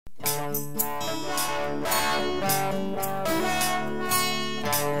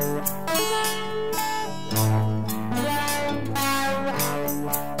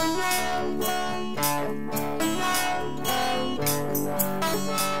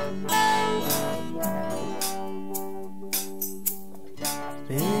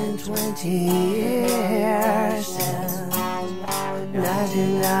Been 20 years since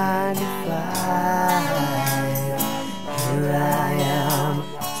 1995. Here I am,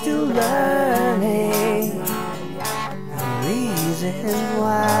 still learning the reasons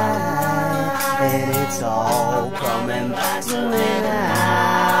why, and it's all coming back to me now.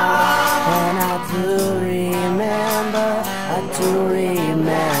 And I do remember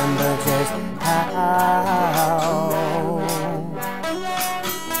just how.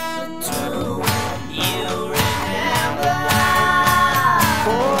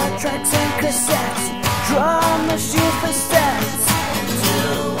 Tracks and cassettes, drum machines for sets. Do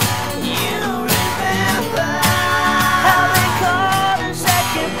you remember how they called in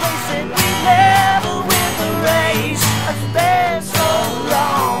second place and we never win the race? I spent so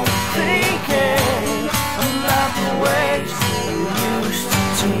long thinking about the ways you used to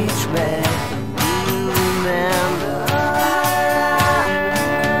teach me. Do you remember?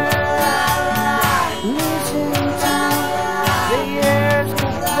 Listen to the years go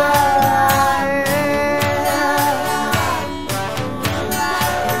by.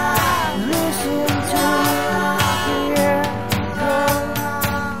 Listen to the years go by.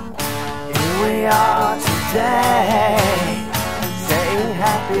 Here we are today, saying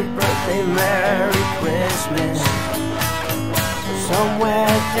happy birthday, Merry Christmas.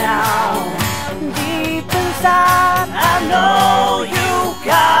 Somewhere down deep inside, I know you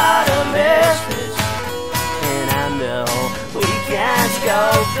gotta miss this, and I know we can't go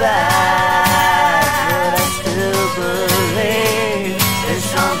back, but I still believe there's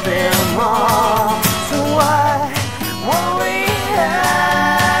something more to what we had.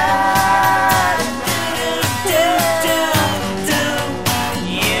 Do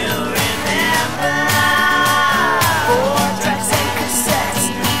you remember? 4 tracks and cassettes,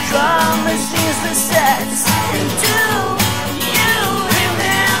 drum machines and sets. Do